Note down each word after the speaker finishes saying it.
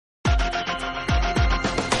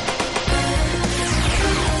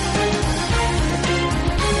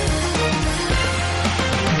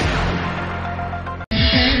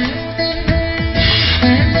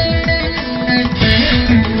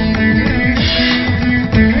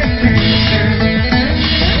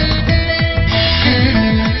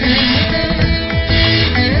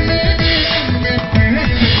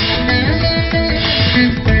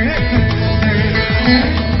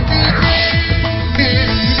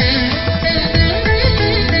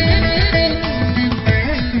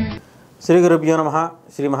శ్రీ గురుభ్యో నమః.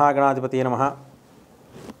 శ్రీ మహాగణాధిపతయే నమః.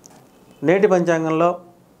 నేటి పంచాంగంలో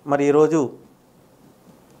మరి ఈరోజు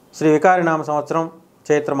శ్రీ వికారినామ సంవత్సరం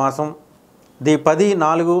చైత్రమాసం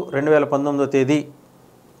 10/4/2019 తేదీ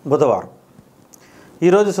బుధవారం.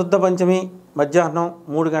 ఈరోజు శుద్ధ పంచమి మధ్యాహ్నం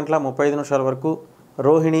 3:35 వరకు,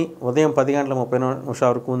 రోహిణి ఉదయం 10:30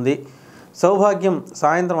 వరకు ఉంది. సౌభాగ్యం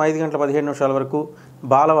సాయంత్రం 5:17 వరకు,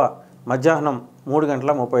 బాలవ మధ్యాహ్నం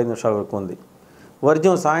 3:35 వరకు ఉంది.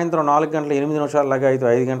 వర్జ్యం సాయంత్రం 4:08 లాగా అయితే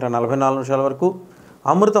 5:44 వరకు,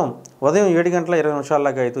 అమృతం ఉదయం 7:20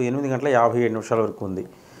 లాగా అయితే 8:57 వరకు ఉంది.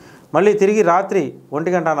 మళ్ళీ తిరిగి రాత్రి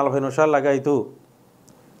 1:40 లాగా అయితే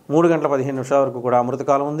 3:15 వరకు కూడా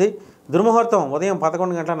అమృతకాలం ఉంది. దుర్ముహూర్తం ఉదయం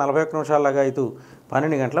 11:41 లాగా అయితే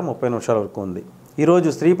 12:30 వరకు ఉంది. ఈరోజు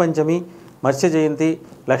శ్రీ పంచమి, మత్స్య జయంతి,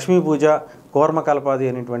 లక్ష్మీ పూజ, కూర్మకల్పాది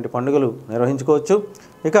అనేటువంటి పండుగలు నిర్వహించుకోవచ్చు.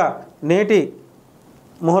 ఇక నేటి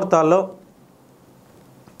ముహూర్తాల్లో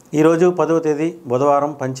ఈరోజు 10వ తేదీ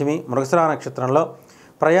బుధవారం పంచమి, మృగశిర నక్షత్రంలో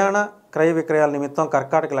ప్రయాణ క్రయ విక్రయాల నిమిత్తం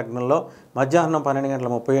కర్కాటక లగ్నంలో మధ్యాహ్నం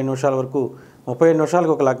 12:37 వరకు 37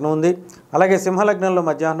 నిమిషాలకు ఒక లగ్నం ఉంది. అలాగే సింహలగ్నంలో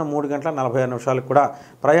మధ్యాహ్నం 3:46 కూడా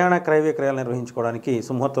ప్రయాణ క్రయ విక్రయాలు నిర్వహించుకోవడానికి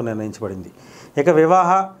సుముహూర్తం నిర్ణయించబడింది. ఇక వివాహ,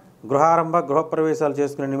 గృహారంభ, గృహప్రవేశాలు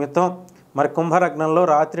చేసుకునే నిమిత్తం మరి కుంభలగ్నంలో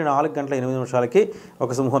రాత్రి 4:08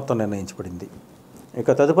 ఒక సుముహూర్తం నిర్ణయించబడింది. ఇక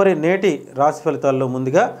తదుపరి నేటి రాశి ఫలితాల్లో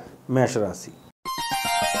ముందుగా మేషరాశి.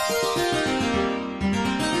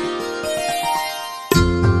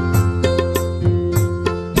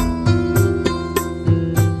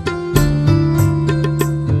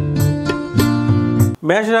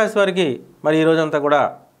 మేషరాశి వారికి మరి ఈరోజంతా కూడా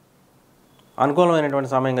అనుకూలమైనటువంటి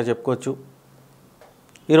సమయంగా చెప్పుకోవచ్చు.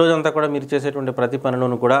 ఈరోజంతా కూడా మీరు చేసేటువంటి ప్రతి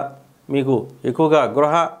పనులను కూడా మీకు ఎక్కువగా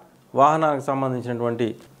గృహ వాహనాలకు సంబంధించినటువంటి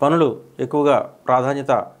పనులు ఎక్కువగా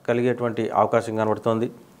ప్రాధాన్యత కలిగేటువంటి అవకాశం కనబడుతోంది.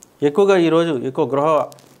 ఎక్కువగా ఈరోజు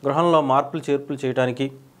గృహంలో మార్పులు చేర్పులు చేయడానికి,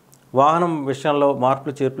 వాహనం విషయంలో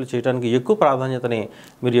మార్పులు చేర్పులు చేయడానికి ఎక్కువ ప్రాధాన్యతని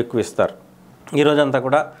మీరు ఎక్కువ ఇస్తారు. ఈరోజంతా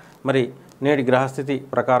కూడా మరి నేటి గ్రహస్థితి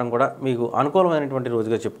ప్రకారం కూడా మీకు అనుకూలమైనటువంటి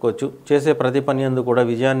రోజుగా చెప్పుకోవచ్చు. చేసే ప్రతి పని యందు కూడా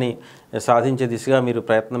విజయాన్ని సాధించే దిశగా మీ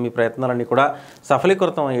ప్రయత్నాలన్నీ కూడా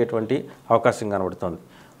సఫలీకృతం అయ్యేటువంటి అవకాశం కనబడుతోంది.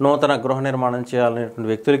 నూతన గృహ నిర్మాణం చేయాలనేటువంటి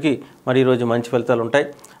వ్యక్తులకి మరి ఈరోజు మంచి ఫలితాలు ఉంటాయి.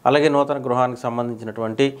 అలాగే నూతన గృహానికి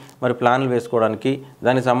సంబంధించినటువంటి మరి ప్లాన్లు వేసుకోవడానికి,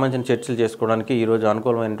 దానికి సంబంధించిన చర్చలు చేసుకోవడానికి ఈరోజు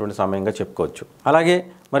అనుకూలమైనటువంటి సమయంగా చెప్పుకోవచ్చు. అలాగే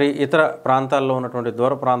మరి ఇతర ప్రాంతాల్లో ఉన్నటువంటి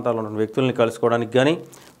దూర ప్రాంతాల్లో ఉన్నటువంటి వ్యక్తుల్ని కలుసుకోవడానికి కానీ,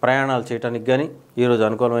 ప్రయాణాలు చేయడానికి కానీ ఈరోజు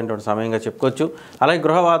అనుకూలమైనటువంటి సమయంగా చెప్పుకోవచ్చు. అలాగే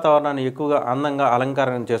గృహ వాతావరణాన్ని ఎక్కువగా అందంగా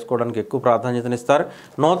అలంకారం చేసుకోవడానికి ఎక్కువ ప్రాధాన్యతనిస్తారు.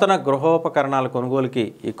 నూతన గృహోపకరణాల కొనుగోలుకి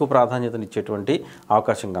ఎక్కువ ప్రాధాన్యతనిచ్చేటువంటి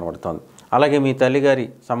అవకాశం కనబడుతోంది. అలాగే మీ తల్లిగారి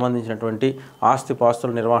సంబంధించినటువంటి ఆస్తి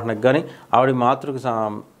పాస్తుల నిర్వహణకు కానీ,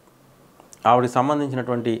 ఆవిడకి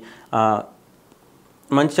సంబంధించినటువంటి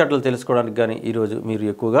మంచి చెడ్డలు తెలుసుకోవడానికి కానీ ఈరోజు మీరు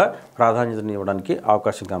ఎక్కువగా ప్రాధాన్యతని ఇవ్వడానికి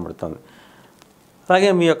అవకాశం కనబడుతుంది. అలాగే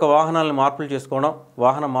మీ యొక్క వాహనాలను మార్పులు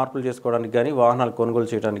చేసుకోవడానికి కానీ, వాహనాలు కొనుగోలు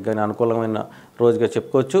చేయడానికి కానీ అనుకూలమైన రోజుగా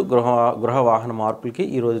చెప్పుకోవచ్చు. గృహ వాహన మార్పులకి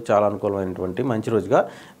ఈరోజు చాలా అనుకూలమైనటువంటి మంచి రోజుగా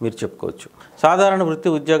మీరు చెప్పుకోవచ్చు. సాధారణ వృత్తి,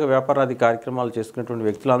 ఉద్యోగ, వ్యాపారాది కార్యక్రమాలు చేసుకునేటువంటి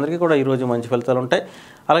వ్యక్తులందరికీ కూడా ఈరోజు మంచి ఫలితాలు ఉంటాయి.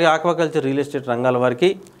 అలాగే ఆక్వాకల్చర్, రియల్ ఎస్టేట్ రంగాల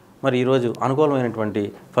వారికి మరి ఈరోజు అనుకూలమైనటువంటి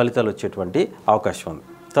ఫలితాలు వచ్చేటువంటి అవకాశం ఉంది.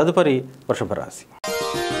 తదుపరి వృషభ రాశి.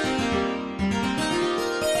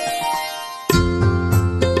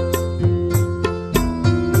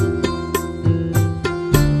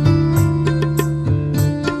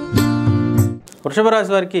 వృషభ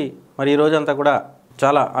రాశి వారికి మరి ఈ రోజంతా కూడా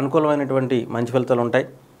చాలా అనుకూలమైనటువంటి మంచి ఫలితాలు ఉంటాయి.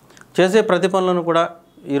 చేసే ప్రతి పనులను కూడా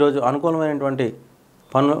ఈరోజు అనుకూలమైనటువంటి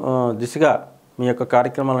దిశగా మీ యొక్క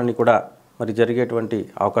కార్యక్రమాలన్నీ కూడా మరి జరిగేటువంటి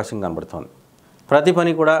అవకాశం కనబడుతోంది. ప్రతి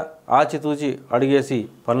పని కూడా ఆచితూచి అడిగేసి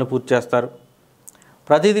పనులు పూర్తి చేస్తారు.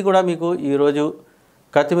 ప్రతిదీ కూడా మీకు ఈరోజు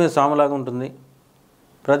కత్తి మీద సాములాగా ఉంటుంది.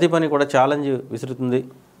 ప్రతి పని కూడా ఛాలెంజ్ విసురుతుంది.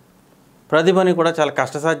 ప్రతి పని కూడా చాలా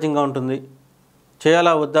కష్టసాధ్యంగా ఉంటుంది.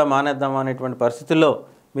 చేయాలా వద్దా, మానేద్దామా అనేటువంటి పరిస్థితుల్లో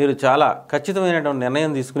మీరు చాలా ఖచ్చితమైనటువంటి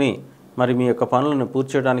నిర్ణయం తీసుకుని మరి మీ యొక్క పనులను పూర్తి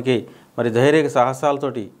చేయడానికి మరి ధైర్య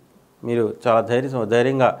సాహసాలతోటి మీరు చాలా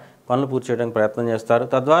ధైర్యంగా పనులు పూర్తి చేయడానికి ప్రయత్నం చేస్తారు.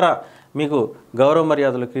 తద్వారా మీకు గౌరవ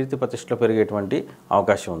మర్యాదలు, కీర్తి ప్రతిష్టలు పెరిగేటువంటి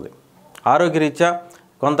అవకాశం ఉంది. ఆరోగ్యరీత్యా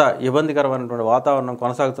కొంత ఇబ్బందికరమైనటువంటి వాతావరణం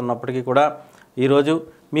కొనసాగుతున్నప్పటికీ కూడా ఈరోజు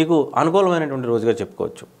మీకు అనుకూలమైనటువంటి రోజుగా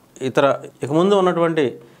చెప్పుకోవచ్చు.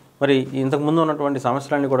 ఇంతకుముందు ఉన్నటువంటి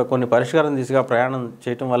సమస్యలన్నీ కూడా కొన్ని పరిష్కారం దిశగా ప్రయాణం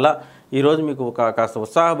చేయటం వల్ల ఈరోజు మీకు కాస్త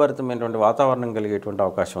ఉత్సాహభరితమైనటువంటి వాతావరణం కలిగేటువంటి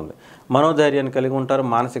అవకాశం ఉంది. మనోధైర్యాన్ని కలిగి ఉంటారు,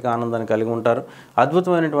 మానసిక ఆనందాన్ని కలిగి ఉంటారు.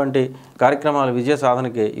 అద్భుతమైనటువంటి కార్యక్రమాల విజయ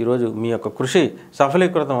సాధనకి ఈరోజు మీ యొక్క కృషి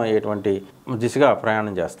సఫలీకృతం అయ్యేటువంటి దిశగా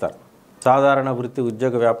ప్రయాణం చేస్తారు. సాధారణ వృత్తి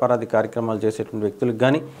ఉద్యోగ వ్యాపారాది కార్యక్రమాలు చేసేటువంటి వ్యక్తులకు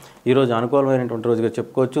కానీ ఈరోజు అనుకూలమైనటువంటి రోజుగా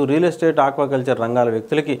చెప్పుకోవచ్చు. రియల్ ఎస్టేట్, ఆక్వాకల్చర్ రంగాల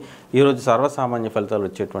వ్యక్తులకి ఈరోజు సర్వసామాన్య ఫలితాలు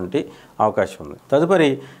వచ్చేటువంటి అవకాశం ఉంది. తదుపరి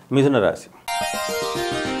మిథున రాశి.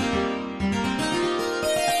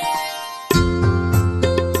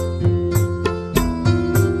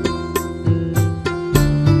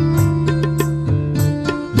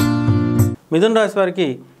 మిథున రాశి వారికి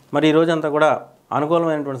మరి ఈ రోజంతా కూడా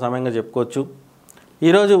అనుకూలమైనటువంటి సమయంగా చెప్పుకోవచ్చు.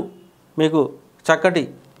 ఈరోజు మీకు చక్కటి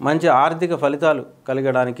మంచి ఆర్థిక ఫలితాలు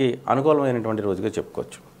కలిగడానికి అనుకూలమైనటువంటి రోజుగా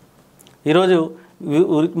చెప్పుకోవచ్చు. ఈరోజు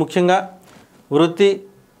ముఖ్యంగా వృత్తి,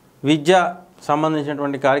 విద్య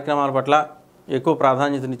సంబంధించినటువంటి కార్యక్రమాల పట్ల ఎక్కువ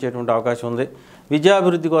ప్రాధాన్యతనిచ్చేటువంటి అవకాశం ఉంది.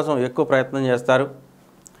 విద్యాభివృద్ధి కోసం ఎక్కువ ప్రయత్నం చేస్తారు.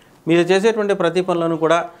 మీరు చేసేటువంటి ప్రతి పనులను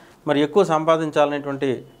కూడా మరి ఎక్కువ సంపాదించాలనేటువంటి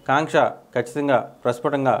కాంక్ష ఖచ్చితంగా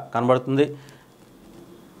ప్రస్ఫుటంగా కనబడుతుంది.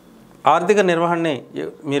 ఆర్థిక నిర్వహణని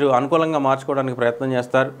మీరు అనుకూలంగా మార్చుకోవడానికి ప్రయత్నం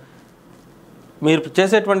చేస్తారు. మీరు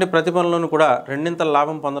చేసేటువంటి ప్రతి పనులను కూడా రెండింతల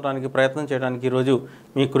లాభం పొందడానికి ప్రయత్నం చేయడానికి ఈరోజు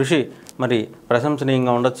మీ కృషి మరి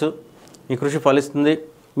ప్రశంసనీయంగా ఉండొచ్చు. మీ కృషి ఫలిస్తుంది.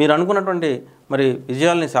 మీరు అనుకున్నటువంటి మరి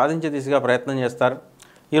విజయాల్ని సాధించే దిశగా ప్రయత్నం చేస్తారు.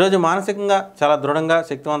 ఈరోజు మానసికంగా చాలా దృఢంగా,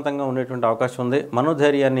 శక్తివంతంగా ఉండేటువంటి అవకాశం ఉంది.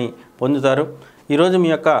 మనోధైర్యాన్ని పొందుతారు. ఈరోజు మీ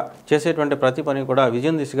యొక్క చేసేటువంటి ప్రతి పని కూడా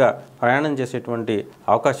విజయం దిశగా ప్రయాణం చేసేటువంటి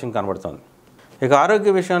అవకాశం కనబడుతుంది. ఇక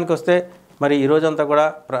ఆరోగ్య విషయానికి వస్తే మరి ఈరోజంతా కూడా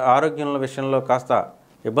ఆరోగ్యం విషయంలో కాస్త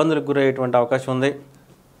ఇబ్బందులకు గురయ్యేటువంటి అవకాశం ఉంది.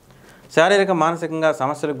 శారీరక, మానసికంగా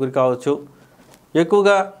సమస్యలకు గురి కావచ్చు.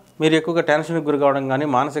 మీరు ఎక్కువగా టెన్షన్కి గురి కావడం కానీ,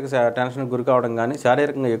 మానసిక టెన్షన్కి గురి కావడం కానీ,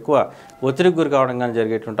 శారీరకంగా ఎక్కువ ఒత్తిడికి గురి కావడం కానీ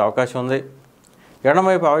జరిగేటువంటి అవకాశం ఉంది.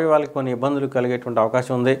 ఎడమవైపు అవయవాలకు కొన్ని ఇబ్బందులు కలిగేటువంటి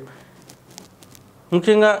అవకాశం ఉంది.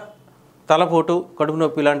 ముఖ్యంగా తలపోటు, కడుపు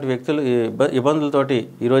నొప్పి లాంటి ఇబ్బందులతోటి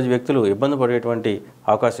ఈరోజు వ్యక్తులు ఇబ్బంది పడేటువంటి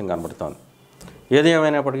అవకాశం కనబడుతోంది. ఏది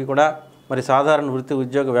ఏమైనప్పటికీ కూడా మరి సాధారణ వృత్తి,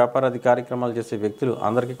 ఉద్యోగ వ్యాపారాది కార్యక్రమాలు చేసే వ్యక్తులు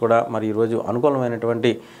అందరికీ కూడా మరి ఈరోజు అనుకూలమైనటువంటి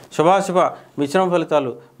శుభాశుభ మిశ్రమ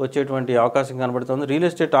ఫలితాలు వచ్చేటువంటి అవకాశం కనబడుతుంది. రియల్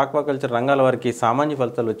ఎస్టేట్, ఆక్వాకల్చర్ రంగాల వారికి సామాన్య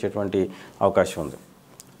ఫలితాలు వచ్చేటువంటి అవకాశం ఉంది.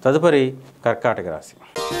 తదుపరి కర్కాటక రాశి.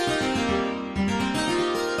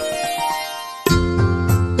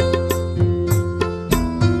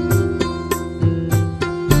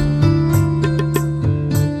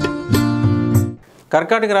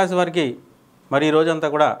 కర్కాటక రాశి వారికి మరి ఈ రోజంతా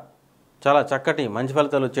కూడా చాలా చక్కటి మంచి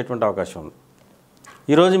ఫలితాలు వచ్చేటువంటి అవకాశం ఉంది.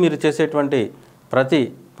 ఈరోజు మీరు చేసేటువంటి ప్రతి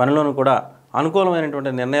పనిలోనూ కూడా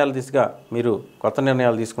అనుకూలమైనటువంటి నిర్ణయాలు దిశగా మీరు కొత్త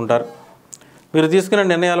నిర్ణయాలు తీసుకుంటారు. మీరు తీసుకునే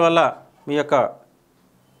నిర్ణయాల వల్ల మీ యొక్క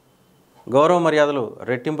గౌరవ మర్యాదలు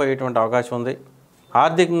రెట్టింపు అయ్యేటువంటి అవకాశం ఉంది.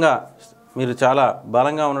 ఆర్థికంగా మీరు చాలా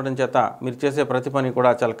బలంగా ఉండడం చేత మీరు చేసే ప్రతి పని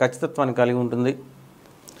కూడా చాలా ఖచ్చితత్వాన్ని కలిగి ఉంటుంది.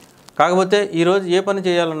 కాకపోతే ఈరోజు ఏ పని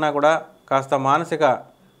చేయాలన్నా కూడా కాస్త మానసిక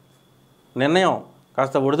నిర్ణయం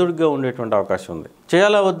కాస్త ఒడిదుడిగా ఉండేటువంటి అవకాశం ఉంది.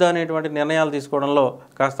 చేయాలా వద్దా అనేటువంటి నిర్ణయాలు తీసుకోవడంలో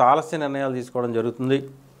కాస్త ఆలస్య నిర్ణయాలు తీసుకోవడం జరుగుతుంది.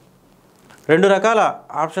 రెండు రకాల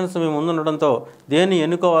ఆప్షన్స్ మీ ముందుండడంతో దేన్ని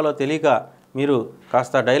ఎన్నుకోవాలో తెలియక మీరు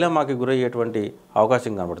కాస్త డైలమాకి గురయ్యేటువంటి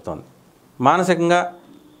అవకాశం కనబడుతోంది. మానసికంగా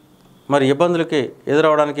మరి ఇబ్బందులకి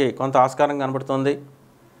ఎదురవడానికి కొంత ఆస్కారం కనబడుతోంది.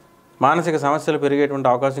 మానసిక సమస్యలు పెరిగేటువంటి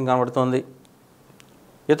అవకాశం కనబడుతోంది.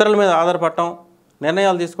 ఇతరుల మీద ఆధారపడటం,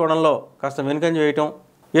 నిర్ణయాలు తీసుకోవడంలో కాస్త వెనుకంజ వేయటం,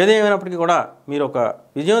 ఏదేమైనప్పటికీ కూడా మీరు ఒక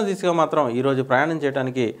విజయం దిశగా మాత్రం ఈరోజు ప్రయాణం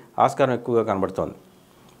చేయడానికి ఆస్కారం ఎక్కువగా కనబడుతోంది.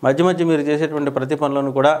 మధ్య మధ్య మీరు చేసేటువంటి ప్రతి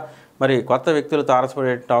పనులను కూడా మరి కొత్త వ్యక్తులు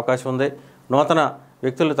తారసపడే అవకాశం ఉంది. నూతన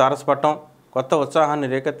వ్యక్తులు తారసపడటం, కొత్త ఉత్సాహాన్ని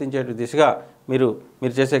రేకెత్తించే దిశగా మీరు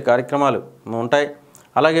చేసే కార్యక్రమాలు ఉంటాయి.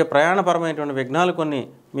 అలాగే ప్రయాణపరమైనటువంటి విఘ్నాలు కొన్ని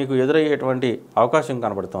మీకు ఎదురయ్యేటువంటి అవకాశం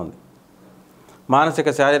కనబడుతోంది. మానసిక,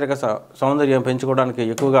 శారీరక సౌందర్యం పెంచుకోవడానికి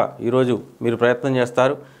ఎక్కువగా ఈరోజు మీరు ప్రయత్నం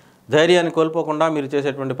చేస్తారు. ధైర్యాన్ని కోల్పోకుండా మీరు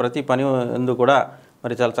చేసేటువంటి ప్రతి పని ఎందు కూడా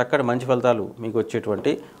మరి చాలా చక్కటి మంచి ఫలితాలు మీకు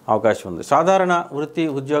వచ్చేటువంటి అవకాశం ఉంది. సాధారణ వృత్తి,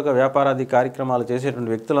 ఉద్యోగ వ్యాపారాది కార్యక్రమాలు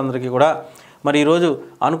చేసేటువంటి వ్యక్తులందరికీ కూడా మరి ఈరోజు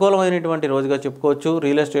అనుకూలమైనటువంటి రోజుగా చెప్పుకోవచ్చు.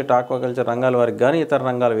 రియల్ ఎస్టేట్, ఆక్వాకల్చర్ రంగాల వారికి కానీ, ఇతర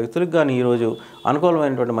రంగాల వ్యక్తులకు కానీ ఈరోజు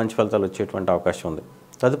అనుకూలమైనటువంటి మంచి ఫలితాలు వచ్చేటువంటి అవకాశం ఉంది.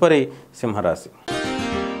 తదుపరి సింహరాశి.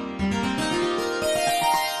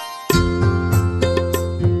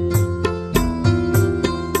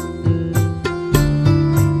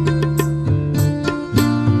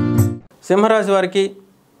 సింహరాశి వారికి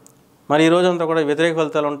మరి ఈ రోజంతా కూడా వ్యతిరేక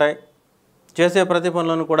ఫలితాలు ఉంటాయి. చేసే ప్రతి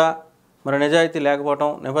పనులను కూడా మరి నిజాయితీ లేకపోవడం,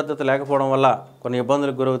 నిబద్ధత లేకపోవడం వల్ల కొన్ని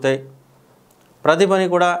ఇబ్బందులకు గురవుతాయి. ప్రతి పని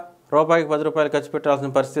కూడా రూపాయికి 10 రూపాయలు ఖర్చు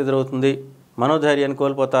పెట్టాల్సిన పరిస్థితి ఎదురవుతుంది. మనోధైర్యాన్ని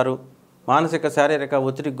కోల్పోతారు. మానసిక, శారీరక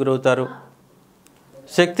ఒత్తిడికి గురవుతారు.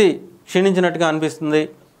 శక్తి క్షీణించినట్టుగా అనిపిస్తుంది.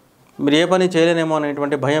 మీరు ఏ పని చేయలేనేమో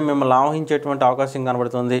అనేటువంటి భయం మిమ్మల్ని ఆవహించేటువంటి అవకాశం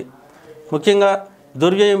కనబడుతుంది. ముఖ్యంగా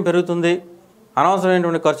దుర్వ్యయం పెరుగుతుంది.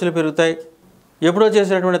 అనవసరమైనటువంటి ఖర్చులు పెరుగుతాయి. ఎప్పుడో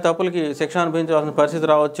చేసినటువంటి తప్పులకి శిక్ష అనుభవించాల్సిన పరిస్థితి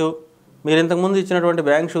రావచ్చు. మీరు ఇంతకుముందు ఇచ్చినటువంటి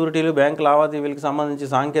బ్యాంక్ షూరిటీలు, బ్యాంక్ లావాదేవీలకు సంబంధించి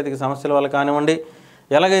సాంకేతిక సమస్యల వల్ల కానివ్వండి,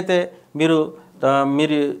 ఎలాగైతే మీరు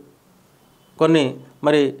మీరు కొన్ని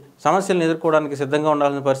మరి సమస్యలను ఎదుర్కోవడానికి సిద్ధంగా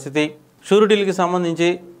ఉండాల్సిన పరిస్థితి, షూరిటీలకి సంబంధించి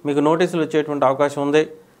మీకు నోటీసులు వచ్చేటువంటి అవకాశం ఉంది.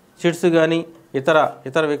 చిట్స్ కానీ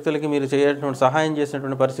ఇతర వ్యక్తులకి మీరు చేయటువంటి సహాయం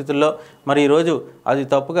చేసినటువంటి పరిస్థితుల్లో మరి ఈరోజు అది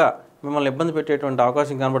తప్పుగా మిమ్మల్ని ఇబ్బంది పెట్టేటువంటి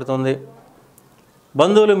అవకాశం కనబడుతుంది.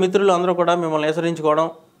 బంధువులు, మిత్రులు అందరూ కూడా మిమ్మల్ని హెచ్చరించుకోవడం,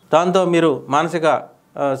 దాంతో మీరు మానసిక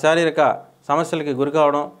శారీరక సమస్యలకి గురి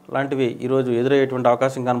కావడం లాంటివి ఈరోజు ఎదురయ్యేటువంటి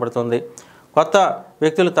అవకాశం కనబడుతుంది. కొత్త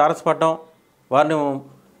వ్యక్తులు తారసపడడం, వారిని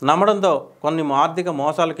నమ్మడంతో కొన్ని ఆర్థిక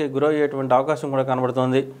మోసాలకి గురయ్యేటువంటి అవకాశం కూడా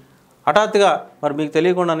కనబడుతుంది. హఠాత్తుగా మరి మీకు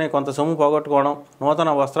తెలియకుండానే కొంత సొమ్ము పోగొట్టుకోవడం, నూతన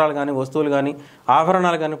వస్త్రాలు కానీ, వస్తువులు కానీ,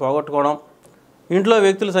 ఆభరణాలు కానీ పోగొట్టుకోవడం, ఇంట్లో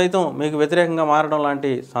వ్యక్తులు సైతం మీకు వ్యతిరేకంగా మారడం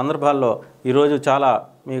లాంటి సందర్భాల్లో ఈరోజు చాలా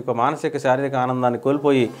మీకు మానసిక శారీరక ఆనందాన్ని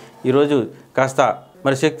కోల్పోయి ఈరోజు కాస్త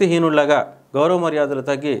మరి శక్తిహీనుల్లాగా గౌరవ మర్యాదలు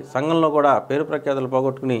తగ్గి సంఘంలో కూడా పేరు ప్రఖ్యాతులు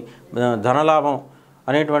పోగొట్టుకుని ధనలాభం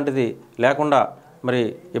అనేటువంటిది లేకుండా మరి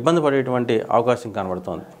ఇబ్బంది పడేటువంటి అవకాశం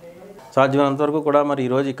కనబడుతోంది. సాధ్యమైనంత వరకు కూడా మరి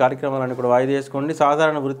ఈరోజు ఈ కార్యక్రమాలన్నీ కూడా వాయిదా వేసుకోండి.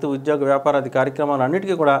 సాధారణ వృత్తి, ఉద్యోగ, వ్యాపారాది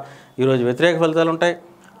కార్యక్రమాలన్నిటికీ కూడా ఈరోజు వ్యతిరేక ఫలితాలు ఉంటాయి.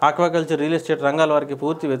 ఆక్వాకల్చర్, రియల్ ఎస్టేట్ రంగాల వారికి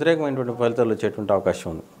పూర్తి వ్యతిరేకమైనటువంటి ఫలితాలు వచ్చేటువంటి అవకాశం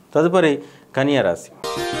ఉంది. తదుపరి కన్యా రాశి.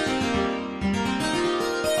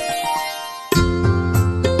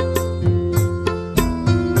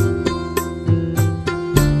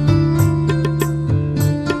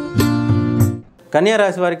 కన్యా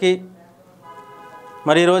రాశి వారికి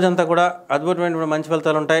మరి ఈ రోజంతా కూడా అద్భుతమైనటువంటి మంచి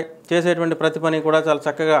ఫలితాలు ఉంటాయి. చేసేటువంటి ప్రతి పని కూడా చాలా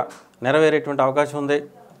చక్కగా నెరవేరేటువంటి అవకాశం ఉంది.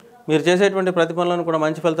 మీరు చేసేటువంటి ప్రతి పనులను కూడా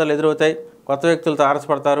మంచి ఫలితాలు ఎదురవుతాయి. కొత్త వ్యక్తులతో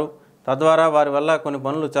తారసపడతారు. తద్వారా వారి వల్ల కొన్ని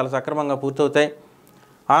పనులు చాలా సక్రమంగా పూర్తవుతాయి.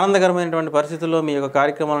 ఆనందకరమైనటువంటి పరిస్థితుల్లో మీ యొక్క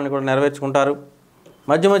కార్యక్రమాలను కూడా నెరవేర్చుకుంటారు.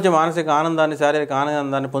 మధ్య మధ్య మానసిక ఆనందాన్ని, శారీరక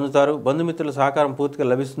ఆనందాన్ని పొందుతారు. బంధుమిత్రుల సహకారం పూర్తిగా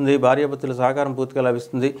లభిస్తుంది. భార్యాభర్తల సహకారం పూర్తిగా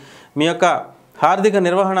లభిస్తుంది. మీ యొక్క ఆర్థిక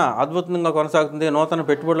నిర్వహణ అద్భుతంగా కొనసాగుతుంది. నూతన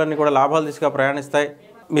పెట్టుబడులన్నీ కూడా లాభాల దిశగా ప్రయాణిస్తాయి.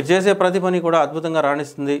 మీరు చేసే ప్రతి పని కూడా అద్భుతంగా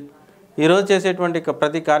రాణిస్తుంది. ఈరోజు చేసేటువంటి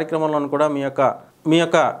ప్రతి కార్యక్రమంలోనూ కూడా మీ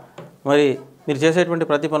యొక్క మరి మీరు చేసేటువంటి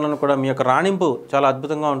ప్రతి పనులను కూడా మీ యొక్క రాణింపు చాలా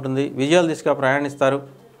అద్భుతంగా ఉంటుంది. విజయాల దిశగా ప్రయాణిస్తారు.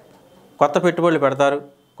 కొత్త పెట్టుబడులు పెడతారు.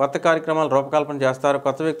 కొత్త కార్యక్రమాలు రూపకల్పన చేస్తారు.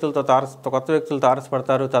 కొత్త వ్యక్తులు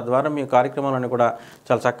తారసపడతారు. తద్వారా మీ కార్యక్రమాలన్నీ కూడా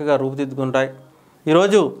చాలా చక్కగా రూపుదిద్దుకుంటాయి.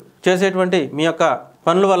 ఈరోజు చేసేటువంటి మీ యొక్క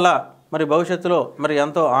పనుల వల్ల మరి భవిష్యత్తులో మరి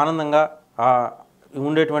ఎంతో ఆనందంగా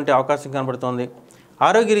ఉండేటువంటి అవకాశం కనబడుతోంది.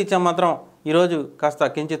 ఆరోగ్యరీత్యా మాత్రం ఈరోజు కాస్త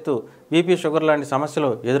కించిత్తు బీపీ, షుగర్ లాంటి సమస్యలు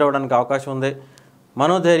ఎదురవడానికి అవకాశం ఉంది.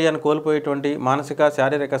 మనోధైర్యాన్ని కోల్పోయేటువంటి మానసిక,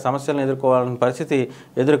 శారీరక సమస్యలను ఎదుర్కోవాలని పరిస్థితి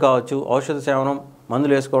ఎదుర్కోవచ్చు. ఔషధ సేవనం,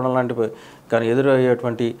 మందులు వేసుకోవడం లాంటివి కానీ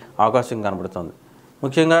ఎదురయ్యేటువంటి అవకాశం కనబడుతుంది.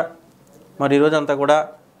 ముఖ్యంగా మరి ఈరోజంతా కూడా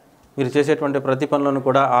మీరు చేసేటువంటి ప్రతి పనులను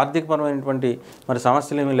కూడా ఆర్థికపరమైనటువంటి మరి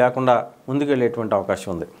సమస్యలు ఏమీ లేకుండా ముందుకెళ్ళేటువంటి అవకాశం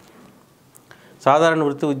ఉంది. సాధారణ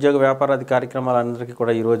వృత్తి, ఉద్యోగ, వ్యాపారాది కార్యక్రమాలందరికీ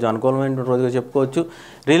కూడా ఈరోజు అనుకూలమైన రోజుగా చెప్పుకోవచ్చు.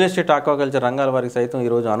 రియల్ ఎస్టేట్, ఆక్వాకల్చర్ రంగాల వారికి సైతం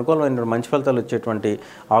ఈరోజు అనుకూలమైన మంచి ఫలితాలు వచ్చేటువంటి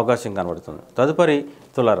అవకాశం కనబడుతుంది. తదుపరి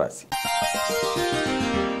తులారాశి.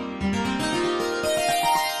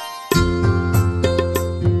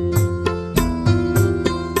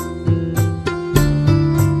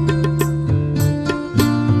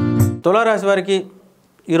 తులారాశి వారికి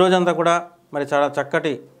ఈరోజంతా కూడా మరి చాలా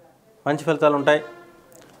చక్కటి మంచి ఫలితాలు ఉంటాయి.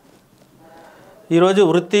 ఈరోజు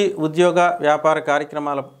వృత్తి, ఉద్యోగ, వ్యాపార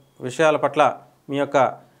కార్యక్రమాల విషయాల పట్ల మీ యొక్క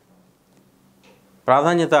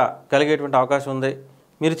ప్రాధాన్యత కలిగేటువంటి అవకాశం ఉంది.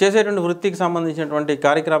 మీరు చేసేటువంటి వృత్తికి సంబంధించినటువంటి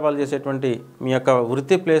కార్యక్రమాలు చేసేటువంటి మీ యొక్క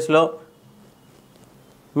వృత్తి ప్లేస్లో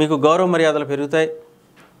మీకు గౌరవ మర్యాదలు పెరుగుతాయి.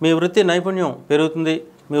 మీ వృత్తి నైపుణ్యం పెరుగుతుంది.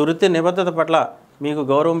 మీ వృత్తి నిబద్ధత పట్ల మీకు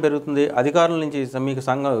గౌరవం పెరుగుతుంది. అధికారుల నుంచి మీకు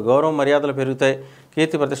గౌరవ మర్యాదలు పెరుగుతాయి.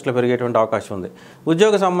 కీర్తి ప్రతిష్టలు పెరిగేటువంటి అవకాశం ఉంది.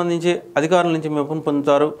 ఉద్యోగం సంబంధించి అధికారుల నుంచి మెప్పును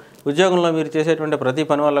పొందుతారు. ఉద్యోగంలో మీరు చేసేటువంటి ప్రతి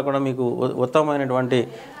పని వల్ల కూడా మీకు ఉత్తమమైనటువంటి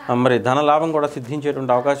మరి ధన లాభం కూడా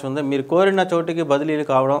సిద్ధించేటువంటి అవకాశం ఉంది. మీరు కోరిన చోటికి బదిలీలు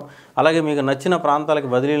కావడం, అలాగే మీకు నచ్చిన ప్రాంతాలకు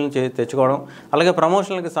బదిలీలను తెచ్చుకోవడం, అలాగే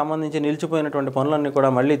ప్రమోషన్లకు సంబంధించి నిలిచిపోయినటువంటి పనులన్నీ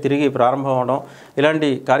కూడా మళ్ళీ తిరిగి ప్రారంభం అవడం, ఇలాంటి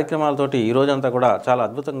కార్యక్రమాలతోటి ఈ రోజంతా కూడా చాలా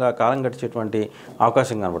అద్భుతంగా కాలం గడిచేటువంటి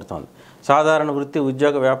అవకాశం కనబడుతోంది. సాధారణ వృత్తి,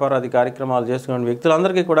 ఉద్యోగ, వ్యాపారాది కార్యక్రమాలు చేసుకునే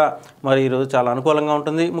వ్యక్తులందరికీ కూడా మరి ఈరోజు చాలా అనుకూలంగా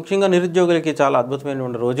ఉంటుంది. ముఖ్యంగా నిరుద్యోగులకి చాలా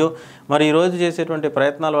అద్భుతమైనటువంటి రోజు. మరి ఈరోజు చేసేటువంటి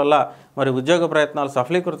ప్రయత్నాల వల్ల మరి ఉద్యోగ ప్రయత్నాలు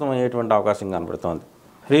సఫలీకృతం అయ్యేటువంటి అవకాశం కనబడుతోంది.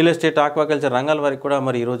 రియల్ ఎస్టేట్, ఆక్వాకల్చర్ రంగాల వారికి కూడా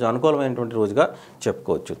మరి ఈరోజు అనుకూలమైనటువంటి రోజుగా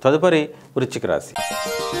చెప్పుకోవచ్చు. తదుపరి వృశ్చిక రాశి.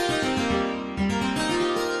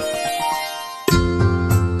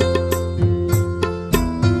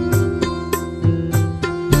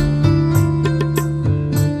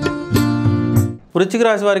 వృశ్చిక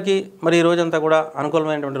రాశి వారికి మరి ఈ రోజంతా కూడా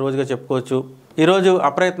అనుకూలమైనటువంటి రోజుగా చెప్పుకోవచ్చు. ఈరోజు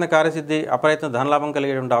అప్రయత్న కార్యసిద్ధి, అప్రయత్న ధనలాభం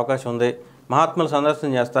కలిగేటువంటి అవకాశం ఉంది. మహాత్ముల సందర్శన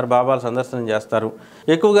చేస్తారు, బాబాల సందర్శనం చేస్తారు.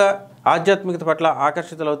 ఎక్కువగా ఆధ్యాత్మికత పట్ల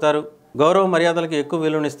ఆకర్షితులవుతారు. గౌరవ మర్యాదలకు ఎక్కువ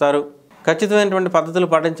విలువనిస్తారు. ఖచ్చితమైనటువంటి పద్ధతులు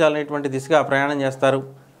పాటించాలనేటువంటి దిశగా ప్రయాణం చేస్తారు.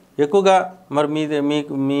 ఎక్కువగా మరి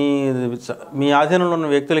మీ ఆధీనంలో ఉన్న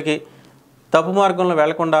వ్యక్తులకి తప్పు మార్గంలో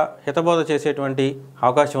వెళ్లకుండా హితబోధ చేసేటువంటి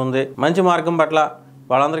అవకాశం ఉంది. మంచి మార్గం పట్ల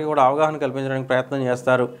వాళ్ళందరికీ కూడా అవగాహన కల్పించడానికి ప్రయత్నం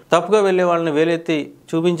చేస్తారు. తప్పుగా వెళ్ళే వాళ్ళని వేలెత్తి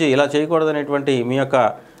చూపించి ఇలా చేయకూడదనేటువంటి మీ యొక్క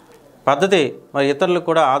పద్ధతి మరి ఇతరులకు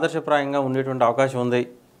కూడా ఆదర్శప్రాయంగా ఉండేటువంటి అవకాశం ఉంది.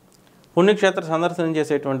 పుణ్యక్షేత్ర సందర్శనం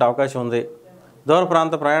చేసేటువంటి అవకాశం ఉంది. దూర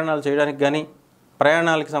ప్రాంత ప్రయాణాలు చేయడానికి కానీ,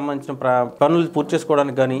 ప్రయాణాలకు సంబంధించిన పనులు పూర్తి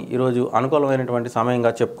చేసుకోవడానికి కానీ ఈరోజు అనుకూలమైనటువంటి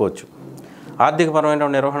సమయంగా చెప్పుకోవచ్చు.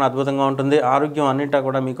 ఆర్థికపరమైనటువంటి నిర్వహణ అద్భుతంగా ఉంటుంది. ఆరోగ్యం అన్నింటా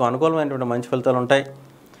కూడా మీకు అనుకూలమైనటువంటి మంచి ఫలితాలు ఉంటాయి.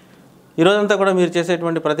 ఈరోజంతా కూడా మీరు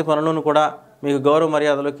చేసేటువంటి ప్రతి పనులను కూడా మీకు గౌరవ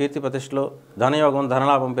మర్యాదలు, కీర్తి ప్రతిష్టలు, ధనయోగం,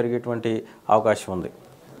 ధనలాభం పెరిగేటువంటి అవకాశం ఉంది.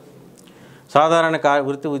 సాధారణ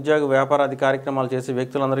వృత్తి, ఉద్యోగ, వ్యాపారాది కార్యక్రమాలు చేసే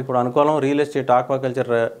వ్యక్తులందరికీ కూడా అనుకూలం. రియల్ ఎస్టేట్, ఆక్వాకల్చర్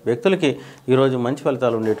వ్యక్తులకి ఈరోజు మంచి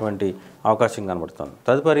ఫలితాలు ఉండేటువంటి అవకాశం కనబడుతుంది.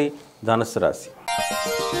 తదుపరి ధనుస్సు రాశి.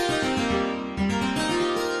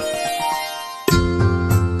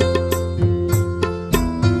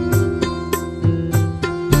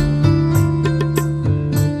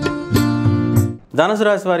 ధనుసు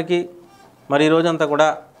రాశి వారికి మరి ఈరోజంతా కూడా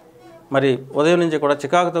మరి ఉదయం నుంచి కూడా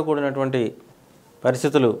చికాకుతో కూడినటువంటి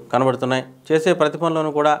పరిస్థితులు కనబడుతున్నాయి. చేసే ప్రతి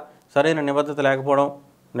పనులను కూడా సరైన నిబద్ధత లేకపోవడం,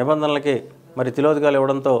 నిబంధనలకి మరి తిలోదకాలు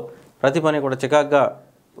ఇవ్వడంతో ప్రతి పని కూడా చికాకుగా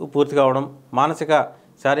పూర్తి కావడం, మానసిక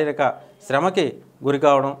శారీరక శ్రమకి గురి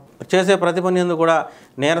కావడం, చేసే ప్రతి పని యందు కూడా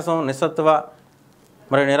నీరసం, నిస్సత్వ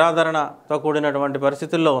మరి నిరాదరణతో కూడినటువంటి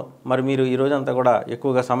పరిస్థితుల్లో మరి మీరు ఈ రోజంతా కూడా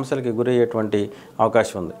ఎక్కువగా సమస్యలకి గురయ్యేటువంటి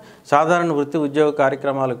అవకాశం ఉంది. సాధారణ వృత్తి, ఉద్యోగ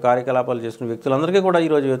కార్యకలాపాలు చేసుకునే వ్యక్తులందరికీ కూడా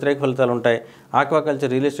ఈరోజు వ్యతిరేక ఫలితాలు ఉంటాయి.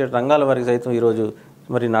 ఆక్వాకల్చర్, రియల్ ఎస్టేట్ రంగాల వారికి సైతం ఈరోజు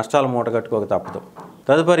మరి నష్టాలు మూటగట్టుకోక తప్పదు.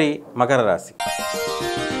 తదుపరి మకర రాశి.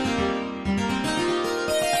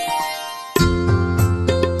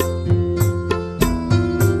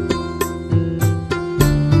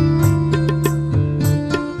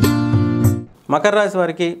 మకర రాశి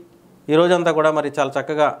వారికి ఈరోజంతా కూడా మరి చాలా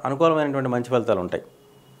చక్కగా అనుకూలమైనటువంటి మంచి ఫలితాలు ఉంటాయి.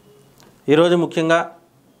 ఈరోజు ముఖ్యంగా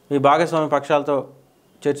మీ భాగస్వామి పక్షాలతో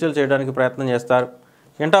చర్చలు చేయడానికి ప్రయత్నం చేస్తారు.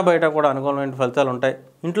 ఇంటా బయట కూడా అనుకూలమైన ఫలితాలు ఉంటాయి.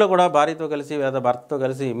 ఇంట్లో కూడా భార్యతో కలిసి లేదా భర్తతో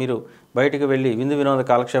కలిసి మీరు బయటికి వెళ్ళి విందు వినోద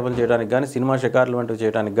కాలక్షేపం చేయడానికి కానీ, సినిమా షికారులు వంటివి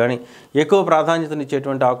చేయడానికి కానీ ఎక్కువ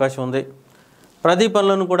ప్రాధాన్యతనిచ్చేటువంటి అవకాశం ఉంది. ప్రతి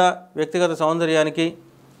పనులను కూడా వ్యక్తిగత సౌందర్యానికి,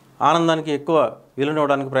 ఆనందానికి ఎక్కువ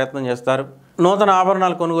విలువనివ్వడానికి ప్రయత్నం చేస్తారు. నూతన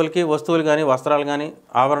ఆభరణాల కొనుగోలుకి వస్తువులు కానీ, వస్త్రాలు కానీ,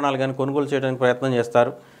 ఆభరణాలు కానీ కొనుగోలు చేయడానికి ప్రయత్నం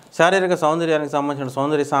చేస్తారు. శారీరక సౌందర్యానికి సంబంధించిన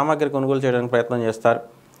సౌందర్య సామాగ్రి కొనుగోలు చేయడానికి ప్రయత్నం చేస్తారు.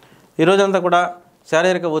 ఈరోజంతా కూడా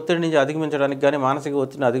శారీరక ఒత్తిడి నుంచి అధిగమించడానికి కానీ, మానసిక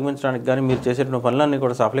ఒత్తిడిని అధిగమించడానికి కానీ మీరు చేసేటువంటి పనులన్నీ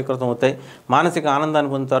కూడా సఫలీకృతం అవుతాయి. మానసిక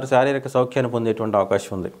ఆనందాన్ని పొందుతారు, శారీరక సౌఖ్యాన్ని పొందేటువంటి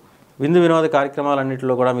అవకాశం ఉంది. విందు వినోద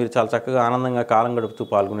కార్యక్రమాలన్నింటిలో కూడా మీరు చాలా చక్కగా ఆనందంగా కాలం గడుపుతూ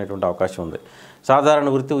పాల్గొనేటువంటి అవకాశం ఉంది. సాధారణ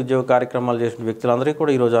వృత్తి, ఉద్యోగ కార్యక్రమాలు చేసిన వ్యక్తులందరికీ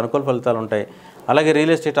కూడా ఈరోజు అనుకూల ఫలితాలు ఉంటాయి. అలాగే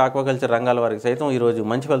రియల్ ఎస్టేట్, ఆక్వాకల్చర్ రంగాల వారికి సైతం ఈరోజు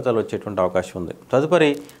మంచి ఫలితాలు వచ్చేటువంటి అవకాశం ఉంది. తదుపరి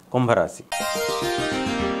కుంభరాశి.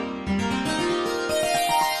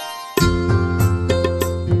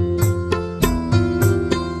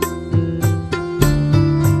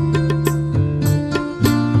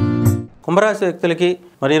 కుంభరాశి వ్యక్తులకి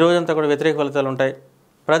మరి ఈ రోజంతా కూడా వ్యతిరేక ఫలితాలు ఉంటాయి.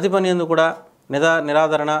 ప్రతి పని యందు కూడా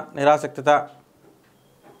నిరాదరణ, నిరాసక్తత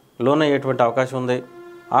లోనయ్యేటువంటి అవకాశం ఉంది.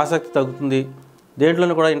 ఆసక్తి తగ్గుతుంది.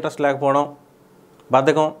 దేంట్లోనూ కూడా ఇంట్రెస్ట్ లేకపోవడం,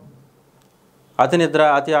 బద్ధకం, అతి నిద్ర,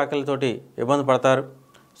 అతి ఆకలితోటి ఇబ్బంది పడతారు.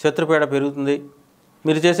 శత్రుపీడ పెరుగుతుంది.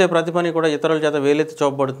 మీరు చేసే ప్రతి పని కూడా ఇతరుల చేత వేలెత్తి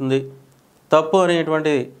చూపబడుతుంది. తప్పు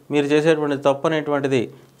అనేటువంటిది, మీరు చేసేటువంటి తప్పు అనేటువంటిది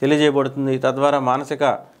తెలియజేయబడుతుంది. తద్వారా మానసిక,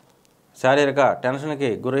 శారీరక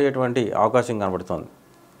టెన్షన్కి గురయ్యేటువంటి అవకాశం కనబడుతుంది.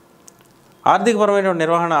 ఆర్థికపరమైనటువంటి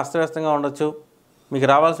నిర్వహణ అస్తవ్యస్తంగా ఉండొచ్చు. మీకు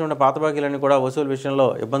రావాల్సిన పాత బాకీలన్నీ కూడా వసూలు విషయంలో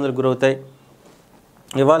ఇబ్బందులు గురవుతాయి.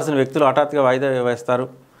 ఇవ్వాల్సిన వ్యక్తులు హఠాత్తుగా వాయిదా వేస్తారు.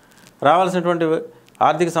 రావాల్సినటువంటి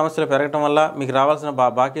ఆర్థిక సమస్యలు పెరగటం వల్ల, మీకు రావాల్సిన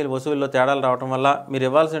బాకీలు వసూలులో తేడాలు రావడం వల్ల, మీరు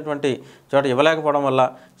ఇవ్వాల్సినటువంటి చోట ఇవ్వలేకపోవడం వల్ల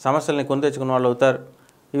సమస్యల్ని కొని తెచ్చుకున్న వాళ్ళు అవుతారు.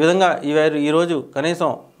 ఈ విధంగా ఈరోజు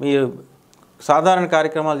కనీసం మీ సాధారణ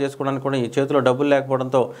కార్యక్రమాలు చేసుకోవడానికి కూడా ఈ చేతిలో డబ్బులు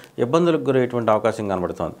లేకపోవడంతో ఇబ్బందులకు గురయ్యేటువంటి అవకాశం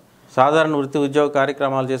కనబడుతోంది. సాధారణ వృత్తి, ఉద్యోగ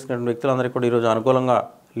కార్యక్రమాలు చేసుకునే వ్యక్తులందరికీ కూడా ఈరోజు అనుకూలంగా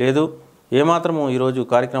లేదు. ఏమాత్రము ఈరోజు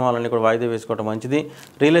కార్యక్రమాలన్నీ కూడా వాయిదా వేసుకోవడం మంచిది.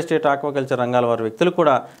 రియల్ ఎస్టేట్, ఆక్వాకల్చర్ రంగాల వారి వ్యక్తులకు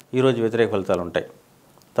కూడా ఈరోజు వ్యతిరేక ఫలితాలు ఉంటాయి.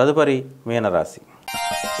 తదుపరి మీనరాశి.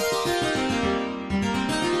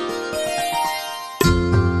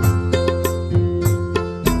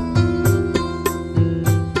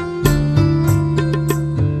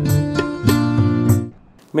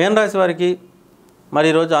 మీనరాశి వారికి మరి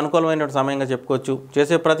ఈరోజు అనుకూలమైనటువంటి సమయంగా చెప్పుకోవచ్చు.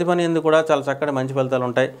 చేసే ప్రతి పని ఎందుకు కూడా చాలా చక్కటి మంచి ఫలితాలు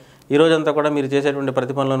ఉంటాయి. ఈ రోజంతా కూడా మీరు చేసేటువంటి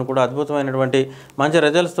ప్రతి పనులను కూడా అద్భుతమైనటువంటి మంచి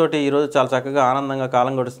రిజల్ట్స్ తోటి ఈరోజు చాలా చక్కగా ఆనందంగా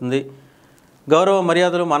కాలం గడుస్తుంది. గౌరవ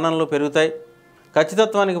మర్యాదలు మన్ననలు పెరుగుతాయి.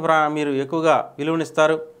 ఖచ్చితత్వానికి మీరు ఎక్కువగా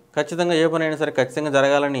విలువనిస్తారు. ఖచ్చితంగా ఏ పని అయినా సరే ఖచ్చితంగా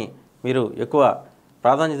జరగాలని మీరు ఎక్కువ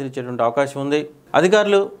ప్రాధాన్యత ఇచ్చేటువంటి అవకాశం ఉంది.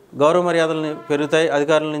 అధికారులు గౌరవ మర్యాదలు పెరుగుతాయి.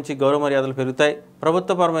 అధికారుల నుంచి గౌరవ మర్యాదలు పెరుగుతాయి.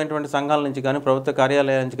 ప్రభుత్వపరమైనటువంటి సంఘాల నుంచి కానీ ప్రభుత్వ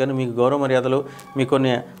కార్యాలయాల నుంచి కానీ మీకు గౌరవ మర్యాదలు మీకు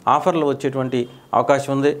కొన్ని ఆఫర్లు వచ్చేటువంటి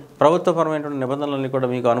అవకాశం ఉంది. ప్రభుత్వపరమైనటువంటి నిబంధనలన్నీ కూడా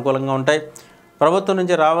మీకు అనుకూలంగా ఉంటాయి. ప్రభుత్వం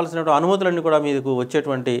నుంచి రావాల్సినటువంటి అనుమతులన్నీ కూడా మీకు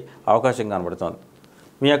వచ్చేటువంటి అవకాశం కనబడుతోంది.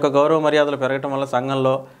 మీ యొక్క గౌరవ మర్యాదలు పెరగటం వల్ల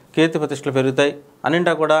సంఘంలో కీర్తి ప్రతిష్టలు పెరుగుతాయి.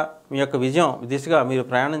 అన్నింటా కూడా మీ యొక్క విజయం దిశగా మీరు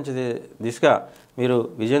ప్రయాణించే దిశగా మీరు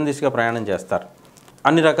విజయం దిశగా ప్రయాణం చేస్తారు.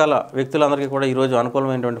 అన్ని రకాల వ్యక్తులందరికీ కూడా ఈరోజు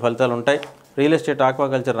అనుకూలమైనటువంటి ఫలితాలు ఉంటాయి. రియల్ ఎస్టేట్,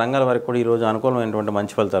 ఆక్వాకల్చర్ రంగాల వారికి కూడా ఈరోజు అనుకూలమైనటువంటి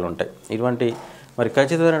మంచి ఫలితాలు ఉంటాయి. ఇటువంటి మరి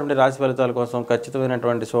ఖచ్చితమైనటువంటి రాశి ఫలితాల కోసం,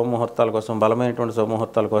 ఖచ్చితమైనటువంటి శుభముహూర్తాల కోసం, బలమైనటువంటి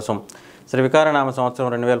శుభముహూర్తాల కోసం శ్రీ వికారనామ సంవత్సరం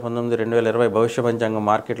 2019-2020 భవిష్య పంచాంగం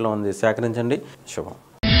మార్కెట్లో ఉంది. సేకరించండి. శుభం.